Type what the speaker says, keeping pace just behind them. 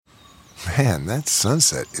Man, that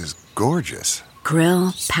sunset is gorgeous.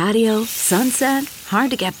 Grill, patio, sunset.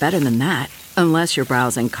 Hard to get better than that. Unless you're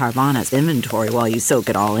browsing Carvana's inventory while you soak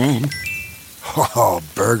it all in. Oh,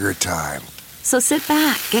 burger time. So sit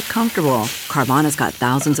back, get comfortable. Carvana's got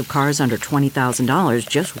thousands of cars under $20,000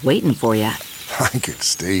 just waiting for you. I could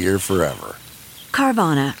stay here forever.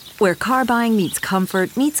 Carvana, where car buying meets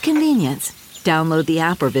comfort meets convenience. Download the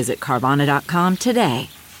app or visit Carvana.com today.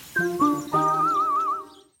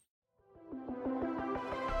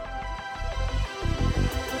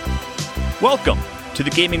 Welcome to the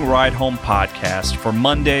Gaming Ride Home podcast for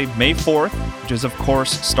Monday, May 4th, which is, of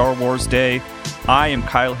course, Star Wars Day. I am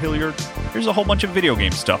Kyle Hilliard. Here's a whole bunch of video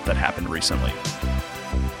game stuff that happened recently.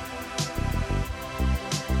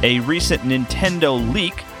 A recent Nintendo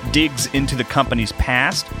leak digs into the company's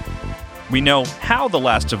past. We know how The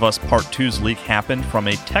Last of Us Part 2's leak happened from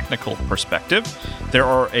a technical perspective. There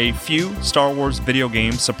are a few Star Wars video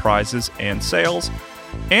game surprises and sales.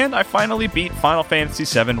 And I finally beat Final Fantasy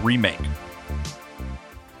VII Remake.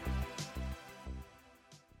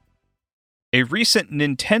 A recent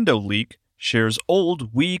Nintendo leak shares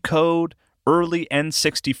old Wii code, early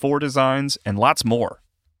N64 designs, and lots more.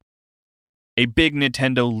 A big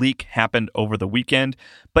Nintendo leak happened over the weekend,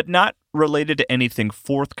 but not related to anything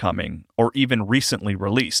forthcoming or even recently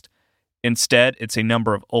released. Instead, it's a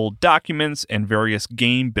number of old documents and various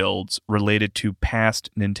game builds related to past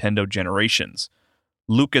Nintendo generations.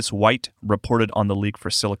 Lucas White reported on the leak for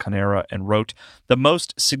Siliconera and wrote, "The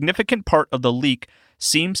most significant part of the leak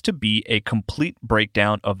seems to be a complete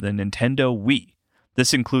breakdown of the Nintendo Wii.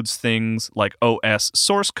 This includes things like OS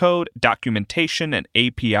source code, documentation, and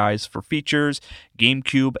APIs for features,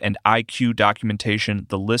 GameCube and iQue documentation,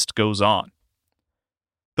 the list goes on."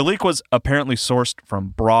 The leak was apparently sourced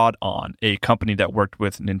from BroadOn, a company that worked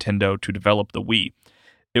with Nintendo to develop the Wii.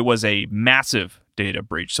 It was a massive data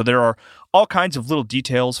breach, so there are all kinds of little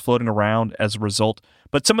details floating around as a result,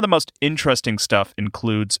 but some of the most interesting stuff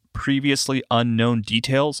includes previously unknown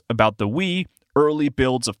details about the Wii, early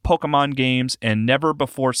builds of Pokemon games, and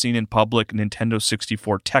never-before-seen in public Nintendo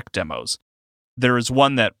 64 tech demos. There is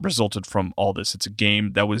one that resulted from all this. It's a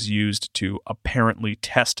game that was used to apparently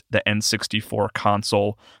test the N64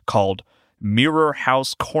 console called Mirror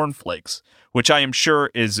House Cornflakes, which I am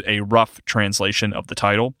sure is a rough translation of the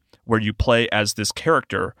title, where you play as this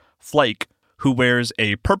character, Flake, who wears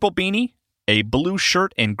a purple beanie, a blue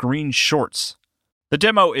shirt, and green shorts. The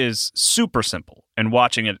demo is super simple, and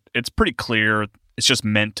watching it, it's pretty clear. It's just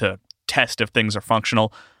meant to test if things are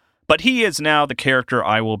functional. But he is now the character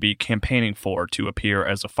I will be campaigning for to appear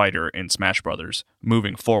as a fighter in Smash Bros.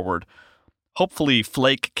 Moving forward. Hopefully,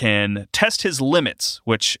 Flake can test his limits,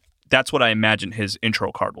 which that's what I imagine his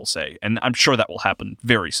intro card will say, and I'm sure that will happen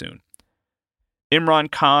very soon.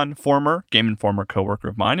 Imran Khan, former Game Informer coworker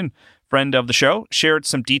of mine and friend of the show, shared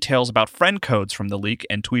some details about friend codes from the leak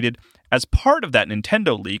and tweeted, "As part of that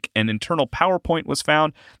Nintendo leak, an internal PowerPoint was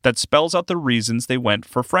found that spells out the reasons they went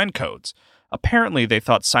for friend codes. Apparently, they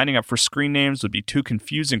thought signing up for screen names would be too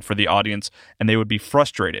confusing for the audience, and they would be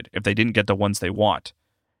frustrated if they didn't get the ones they want."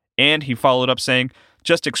 And he followed up saying,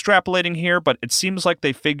 "Just extrapolating here, but it seems like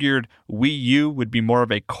they figured Wii U would be more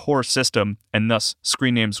of a core system, and thus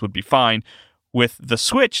screen names would be fine. With the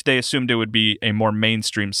Switch, they assumed it would be a more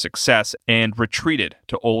mainstream success and retreated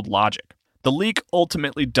to old logic." The leak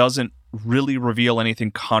ultimately doesn't really reveal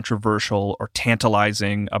anything controversial or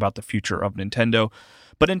tantalizing about the future of Nintendo,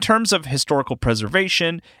 but in terms of historical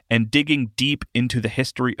preservation and digging deep into the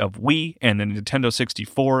history of Wii and the Nintendo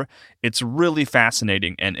 64, it's really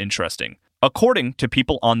fascinating and interesting. According to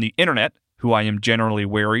people on the internet, who I am generally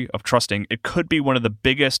wary of trusting, it could be one of the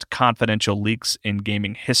biggest confidential leaks in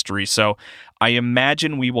gaming history, so I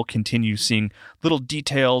imagine we will continue seeing little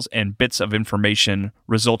details and bits of information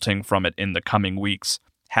resulting from it in the coming weeks.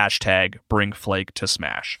 Hashtag bring Flake to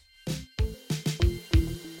Smash.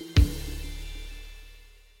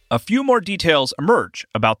 A few more details emerge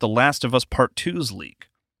about The Last of Us Part 2's leak.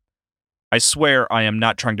 I swear I am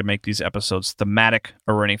not trying to make these episodes thematic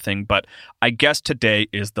or anything, but I guess today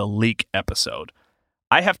is the leak episode.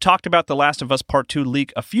 I have talked about The Last of Us Part 2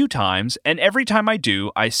 leak a few times, and every time I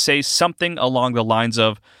do, I say something along the lines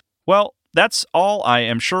of, well, that's all I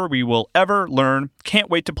am sure we will ever learn, can't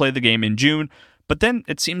wait to play the game in June, but then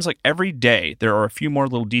it seems like every day there are a few more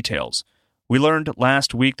little details. We learned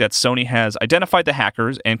last week that Sony has identified the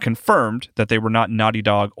hackers and confirmed that they were not Naughty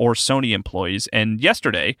Dog or Sony employees, and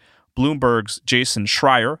yesterday, Bloomberg's Jason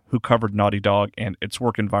Schreier, who covered Naughty Dog and its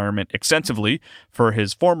work environment extensively for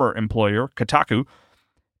his former employer, Kotaku,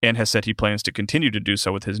 and has said he plans to continue to do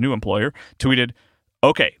so with his new employer, tweeted,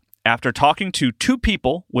 "Okay, After talking to two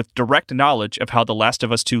people with direct knowledge of how The Last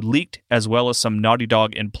of Us 2 leaked, as well as some Naughty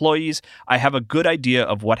Dog employees, I have a good idea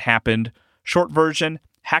of what happened. Short version,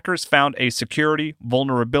 hackers found a security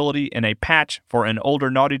vulnerability in a patch for an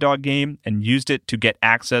older Naughty Dog game and used it to get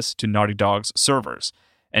access to Naughty Dog's servers.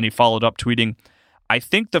 And he followed up tweeting, I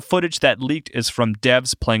think the footage that leaked is from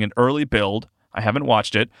devs playing an early build. I haven't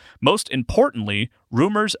watched it. Most importantly,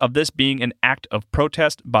 rumors of this being an act of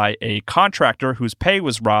protest by a contractor whose pay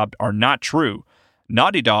was robbed are not true.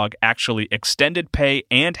 Naughty Dog actually extended pay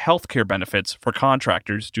and healthcare benefits for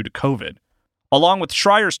contractors due to COVID. Along with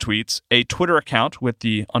Schreier's tweets, a Twitter account with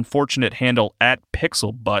the unfortunate handle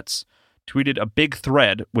 @PixelButts tweeted a big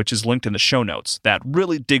thread, which is linked in the show notes, that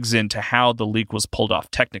really digs into how the leak was pulled off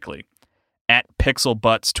technically.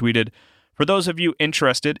 @PixelButts tweeted, for those of you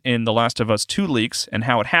interested in The Last of Us 2 leaks and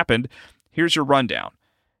how it happened, here's your rundown.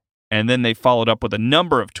 And then they followed up with a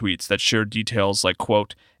number of tweets that shared details like,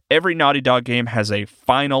 quote, every Naughty Dog game has a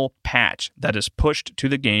final patch that is pushed to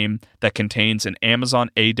the game that contains an Amazon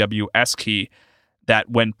AWS key that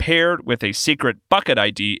when paired with a secret bucket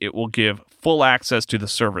ID, it will give full access to the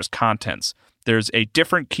server's contents. There's a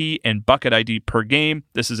different key and bucket ID per game.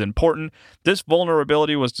 This is important. This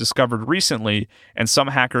vulnerability was discovered recently, and some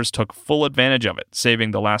hackers took full advantage of it,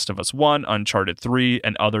 saving The Last of Us 1, Uncharted 3,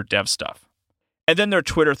 and other dev stuff. And then their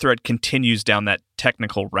Twitter thread continues down that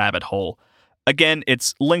technical rabbit hole. Again,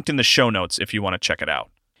 it's linked in the show notes if you want to check it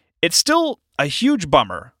out. It's still a huge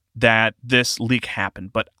bummer that this leak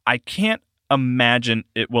happened, but I can't imagine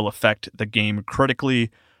it will affect the game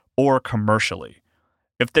critically or commercially.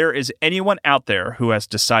 If there is anyone out there who has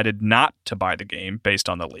decided not to buy the game based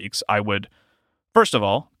on the leaks, I would, first of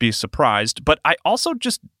all, be surprised, but I also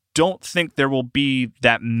just don't think there will be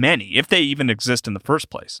that many, if they even exist in the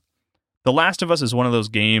first place. The Last of Us is one of those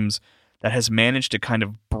games that has managed to kind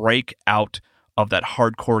of break out of that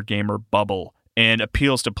hardcore gamer bubble and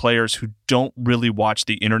appeals to players who don't really watch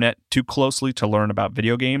the internet too closely to learn about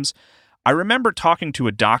video games. I remember talking to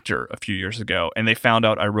a doctor a few years ago, and they found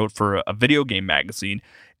out I wrote for a video game magazine,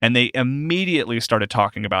 and they immediately started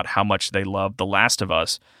talking about how much they loved The Last of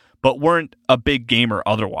Us, but weren't a big gamer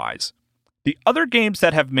otherwise. The other games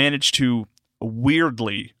that have managed to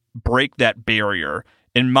weirdly break that barrier,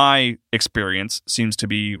 in my experience, seems to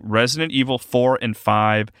be Resident Evil 4 and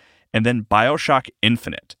 5, and then BioShock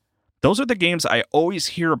Infinite. Those are the games I always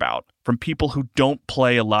hear about from people who don't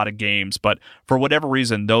play a lot of games, but for whatever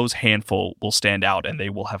reason, those handful will stand out and they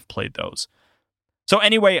will have played those. So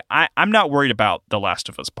anyway, I'm not worried about The Last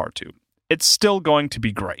of Us Part 2. It's still going to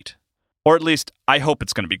be great. Or at least, I hope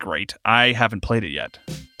it's going to be great. I haven't played it yet.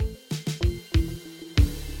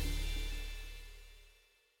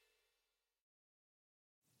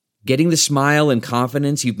 Getting the smile and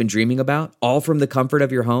confidence you've been dreaming about, all from the comfort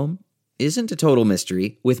of your home, isn't a total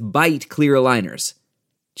mystery with Byte clear aligners.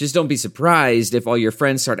 Just don't be surprised if all your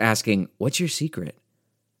friends start asking, what's your secret?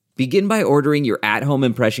 Begin by ordering your at-home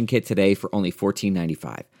impression kit today for only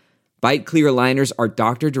 $14.95. Byte clear aligners are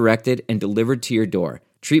doctor-directed and delivered to your door.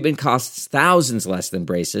 Treatment costs thousands less than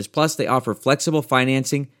braces, plus they offer flexible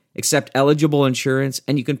financing, accept eligible insurance,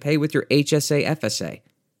 and you can pay with your HSA FSA.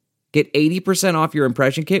 Get 80% off your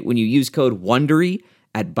impression kit when you use code WONDERY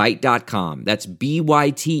at Byte.com. That's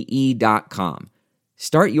BYTE.com.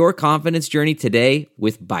 Start your confidence journey today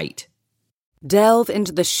with Byte. Delve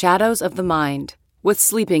into the shadows of the mind with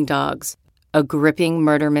Sleeping Dogs, a gripping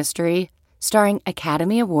murder mystery starring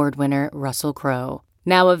Academy Award winner Russell Crowe.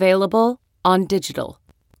 Now available on digital.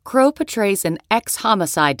 Crowe portrays an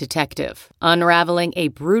ex-homicide detective unraveling a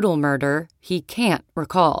brutal murder he can't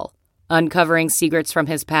recall. Uncovering secrets from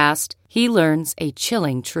his past, he learns a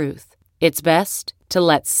chilling truth. It's best to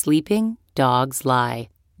let sleeping dogs lie.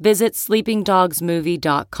 Visit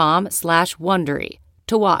sleepingdogsmovie.com/Wondery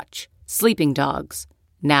to watch Sleeping Dogs,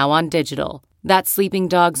 now on digital. That's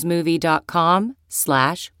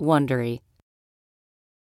sleepingdogsmovie.com/Wondery.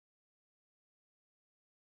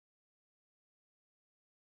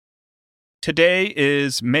 Today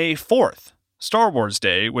is May 4th, Star Wars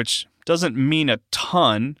Day, which doesn't mean a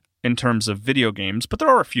ton in terms of video games, but there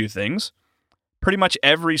are a few things. Pretty much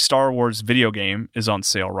every Star Wars video game is on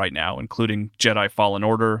sale right now, including Jedi Fallen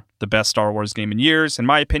Order, the best Star Wars game in years, in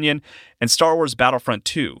my opinion, and Star Wars Battlefront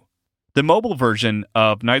 2. The mobile version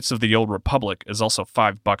of Knights of the Old Republic is also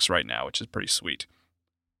 $5 right now, which is pretty sweet.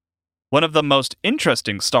 One of the most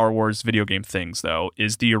interesting Star Wars video game things, though,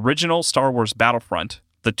 is the original Star Wars Battlefront,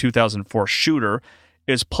 the 2004 shooter,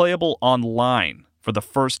 is playable online for the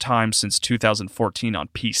first time since 2014 on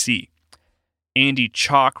PC. Andy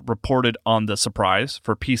Chalk reported on the surprise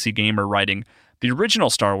for PC Gamer, writing, The original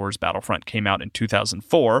Star Wars Battlefront came out in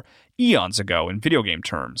 2004, eons ago in video game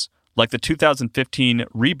terms. Like the 2015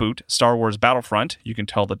 reboot Star Wars Battlefront, you can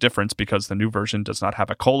tell the difference because the new version does not have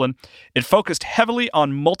a colon. It focused heavily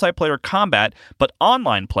on multiplayer combat, but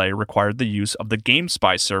online play required the use of the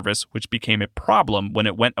GameSpy service, which became a problem when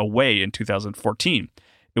it went away in 2014.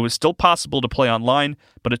 It was still possible to play online,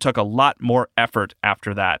 but it took a lot more effort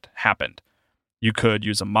after that happened. You could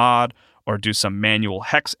use a mod or do some manual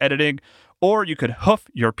hex editing, or you could hoof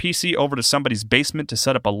your PC over to somebody's basement to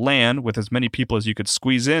set up a LAN with as many people as you could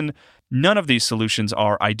squeeze in. None of these solutions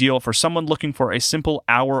are ideal for someone looking for a simple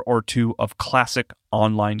hour or two of classic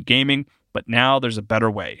online gaming, but now there's a better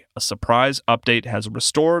way. A surprise update has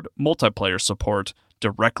restored multiplayer support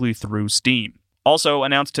directly through Steam. Also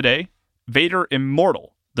announced today, Vader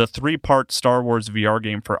Immortal, the 3-part Star Wars VR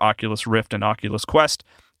game for Oculus Rift and Oculus Quest,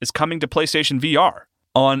 is coming to PlayStation VR.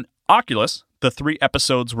 On Oculus, the 3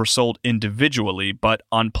 episodes were sold individually, but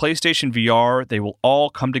on PlayStation VR, they will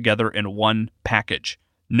all come together in one package.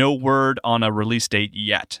 No word on a release date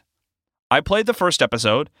yet. I played the first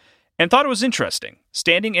episode and thought it was interesting.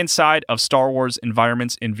 Standing inside of Star Wars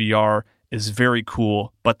environments in VR is very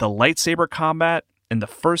cool, but the lightsaber combat in the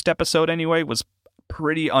first episode anyway was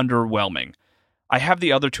pretty underwhelming. I have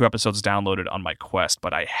the other 2 episodes downloaded on my Quest,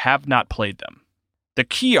 but I have not played them. The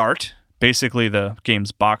key art, basically the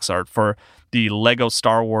game's box art for the Lego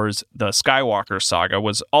Star Wars The Skywalker Saga,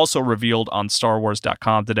 was also revealed on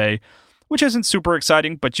StarWars.com today, which isn't super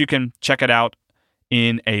exciting, but you can check it out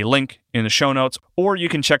in a link in the show notes, or you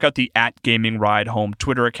can check out the @GamingRideHome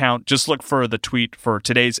Twitter account. Just look for the tweet for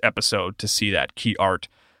today's episode to see that key art.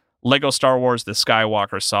 Lego Star Wars The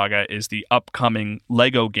Skywalker Saga is the upcoming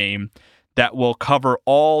Lego game that will cover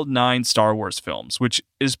all 9 Star Wars films, which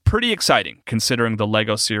is pretty exciting considering the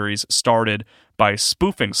Lego series started by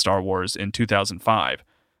spoofing Star Wars in 2005.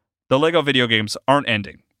 The Lego video games aren't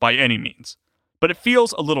ending by any means, but it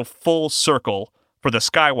feels a little full circle for the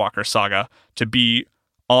Skywalker Saga to be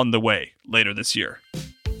on the way later this year.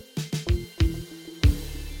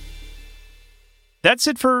 That's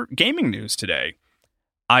it for gaming news today.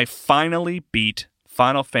 I finally beat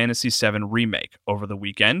Final Fantasy VII Remake over the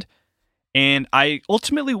weekend, and I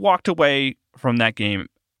ultimately walked away from that game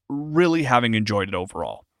really having enjoyed it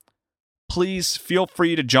overall. Please feel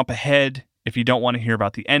free to jump ahead if you don't want to hear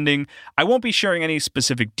about the ending. I won't be sharing any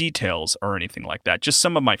specific details or anything like that, just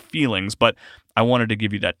some of my feelings, but I wanted to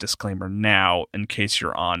give you that disclaimer now in case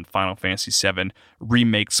you're on Final Fantasy VII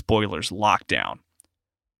Remake spoilers lockdown.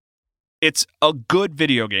 It's a good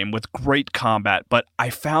video game with great combat, but I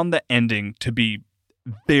found the ending to be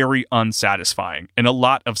very unsatisfying in a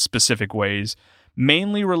lot of specific ways,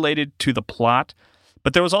 mainly related to the plot,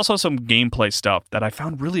 but there was also some gameplay stuff that I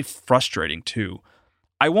found really frustrating too.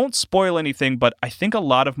 I won't spoil anything, but I think a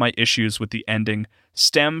lot of my issues with the ending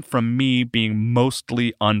stem from me being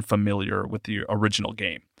mostly unfamiliar with the original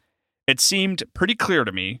game. It seemed pretty clear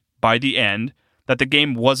to me by the end that the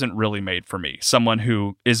game wasn't really made for me, someone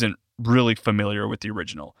who isn't really familiar with the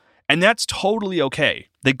original. And that's totally okay.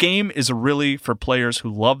 The game is really for players who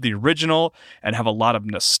love the original and have a lot of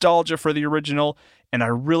nostalgia for the original, and I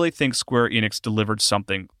really think Square Enix delivered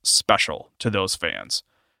something special to those fans.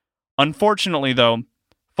 Unfortunately, though,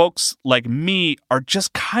 folks like me are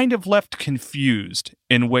just kind of left confused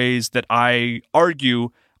in ways that I argue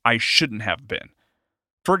I shouldn't have been.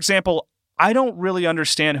 For example, I don't really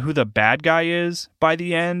understand who the bad guy is by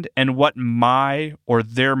the end and what my or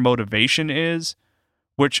their motivation is,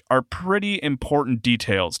 which are pretty important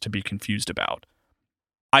details to be confused about.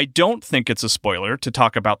 I don't think it's a spoiler to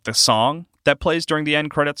talk about the song that plays during the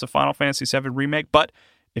end credits of Final Fantasy VII Remake, but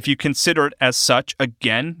if you consider it as such,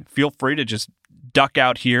 again, feel free to just duck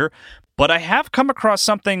out here. But I have come across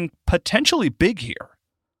something potentially big here.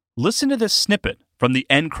 Listen to this snippet from the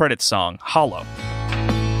end credits song, Hollow.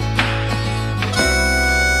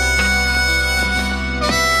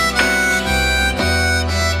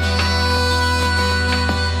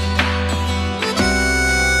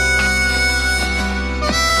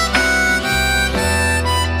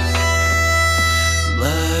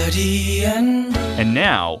 And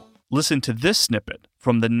now, listen to this snippet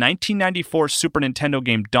from the 1994 Super Nintendo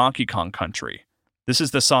game Donkey Kong Country. This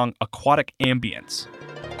is the song Aquatic Ambience.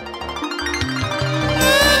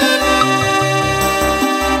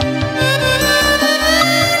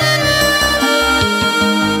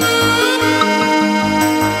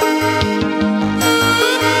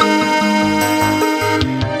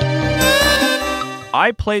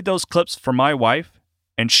 I played those clips for my wife,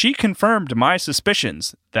 and she confirmed my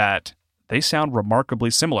suspicions that they sound remarkably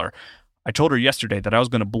similar. I told her yesterday that I was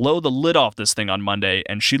going to blow the lid off this thing on Monday,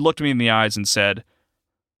 and she looked me in the eyes and said,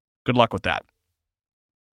 "Good luck with that."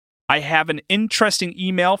 I have an interesting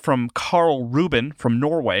email from Carl Rubin from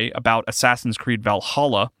Norway about Assassin's Creed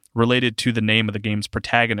Valhalla related to the name of the game's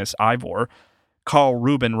protagonist, Eivor. Carl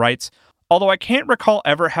Rubin writes, although I can't recall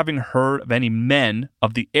ever having heard of any men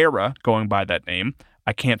of the era going by that name,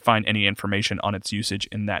 I can't find any information on its usage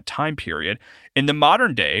in that time period. In the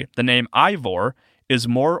modern day, the name Eivor is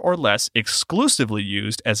more or less exclusively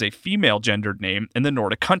used as a female-gendered name in the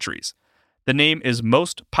Nordic countries. The name is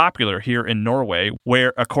most popular here in Norway,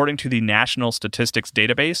 where, according to the National Statistics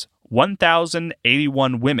Database,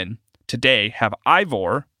 1,081 women today have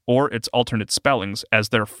Eivor, or its alternate spellings, as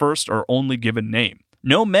their first or only given name.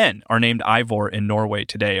 No men are named Eivor in Norway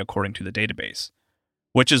today, according to the database.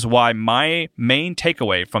 Which is why my main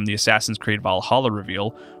takeaway from the Assassin's Creed Valhalla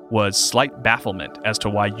reveal was slight bafflement as to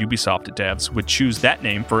why Ubisoft devs would choose that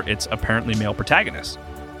name for its apparently male protagonist.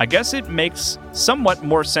 I guess it makes somewhat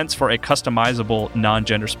more sense for a customizable,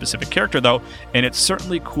 non-gender specific character though, and it's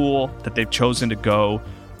certainly cool that they've chosen to go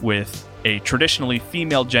with a traditionally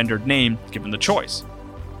female-gendered name given the choice.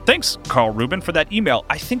 Thanks, Carl Rubin, for that email.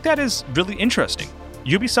 I think that is really interesting.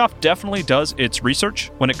 Ubisoft definitely does its research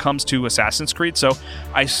when it comes to Assassin's Creed, so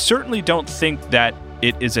I certainly don't think that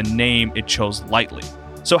it is a name it chose lightly.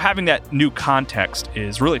 So having that new context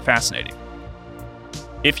is really fascinating.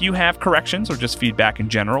 If you have corrections or just feedback in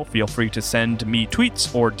general, feel free to send me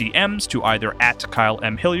tweets or DMs to either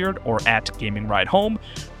 @KyleM.Hilliard or @GamingRideHome,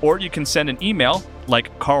 or you can send an email,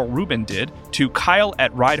 like Carl Rubin did, to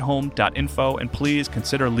kyle@ridehome.info, and please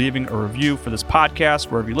consider leaving a review for this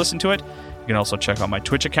podcast wherever you listen to it. You can also check out my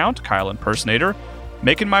Twitch account, Kyle Impersonator.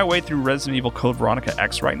 Making my way through Resident Evil Code Veronica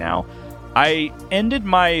X right now. I ended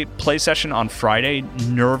my play session on Friday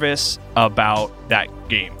nervous about that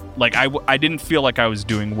game. Like, I didn't feel like I was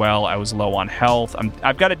doing well. I was low on health.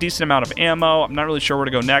 I've got a decent amount of ammo. I'm not really sure where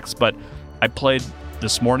to go next, but I played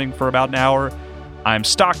this morning for about an hour. I'm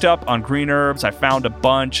stocked up on green herbs. I found a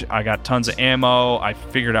bunch. I got tons of ammo. I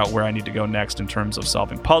figured out where I need to go next in terms of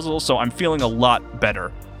solving puzzles, so I'm feeling a lot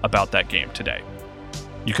better about that game today.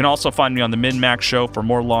 You can also find me on the Min-Max Show for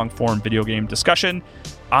more long-form video game discussion.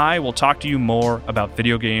 I will talk to you more about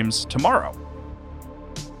video games tomorrow.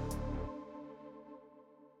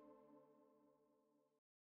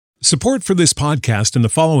 Support for this podcast and the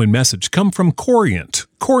following message come from Corient.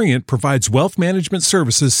 Corient provides wealth management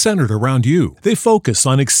services centered around you. They focus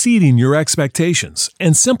on exceeding your expectations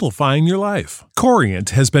and simplifying your life.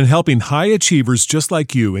 Corient has been helping high achievers just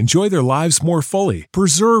like you enjoy their lives more fully,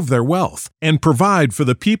 preserve their wealth, and provide for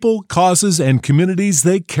the people, causes, and communities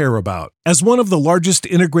they care about. As one of the largest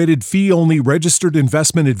integrated fee-only registered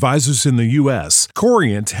investment advisors in the U.S.,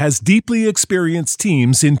 Corient has deeply experienced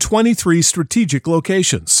teams in 23 strategic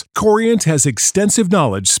locations. Corient has extensive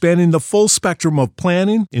knowledge spanning the full spectrum of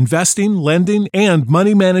planning, investing, lending, and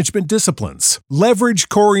money management disciplines. Leverage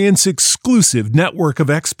Corient's exclusive network of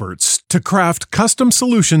experts to craft custom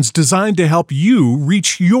solutions designed to help you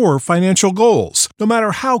reach your financial goals, no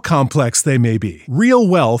matter how complex they may be. Real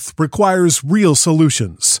wealth requires real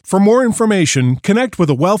solutions. For more information, connect with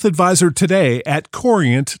a wealth advisor today at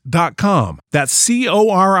Corient.com. That's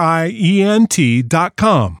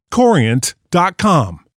Corient.com. Corient.com.